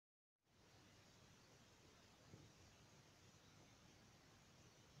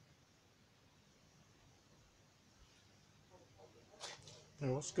Hey,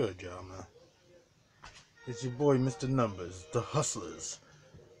 what's good, y'all, man? It's your boy, Mr. Numbers, the Hustlers,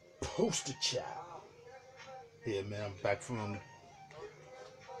 poster child. Yeah, man, I'm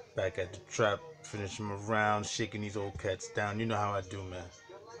back at the trap, finishing my round, shaking these old cats down. You know how I do, man.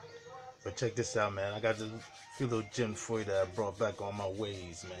 But check this out, man. I got a few little gems for you that I brought back on my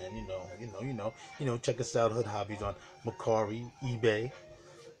ways, man. Check us out, Hoodhobbiez on Macari, eBay.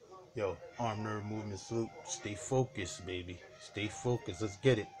 Yo, Arm Nerve Movement Salute. Stay focused, baby. Stay focused. Let's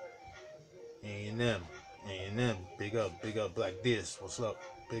get it. A&M, A&M, big up, Black This. What's up?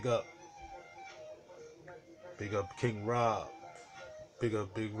 Big up, big up, King Rob. Big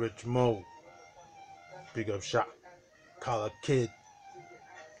up, Big Rich Mo. Big up, Shot Collar Kid.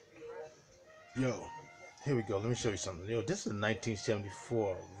 Yo, here we go. Let me show you something. Yo, this is a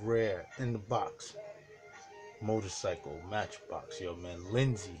 1974 rare in the box motorcycle matchbox. Yo, man,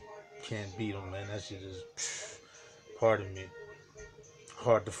 Lindsay can't beat him, man. That shit is, pardon me,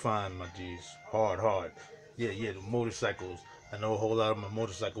 hard to find, my G's. Hard. Yeah, the motorcycles. I know a whole lot of my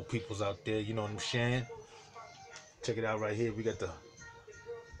motorcycle peoples out there. You know what I'm saying? Check it out right here. We got the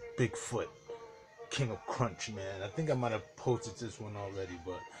Bigfoot King of Crunch, man. I think I might have posted this one already,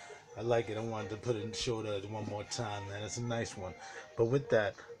 but I like it. I wanted to put it in show that one more time, man. It's a nice one. But with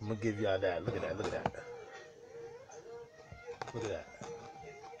that, I'm gonna give y'all that. Look at that. Look at that.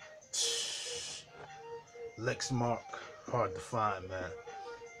 Lexmark, hard to find, man.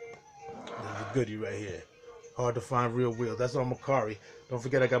 There's a goodie right here. Hard to find real wheels. That's on Macari. Don't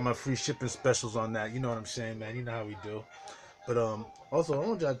forget I got my free shipping specials on that. You know what I'm saying, man. You know how we do. But also I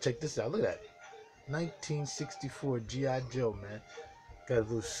want y'all to check this out. Look at that. 1964 G.I Joe, man. Got a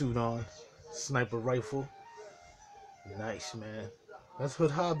little suit on. Sniper rifle. Nice, man. That's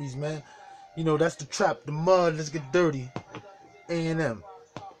Hoodhobbiez, man. You know, that's the trap, the mud. Let's get dirty. A&M.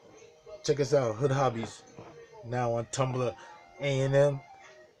 Check us out, Hoodhobbiez. Now on Tumblr, A&M.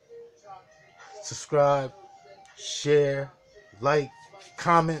 Subscribe, share, like,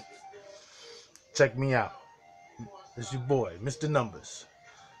 comment. Check me out. It's your boy, Mr. Numbers.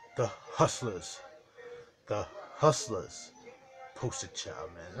 The Hustlers. The Hustlers. Poster child,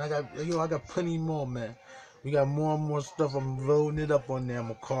 man. And I got plenty more, man. We got more and more stuff. I'm loading it up on there,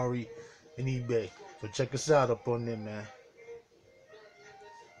 Macari and eBay. So check us out up on there, man.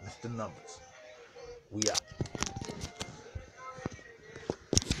 Mr. Numbers. We out.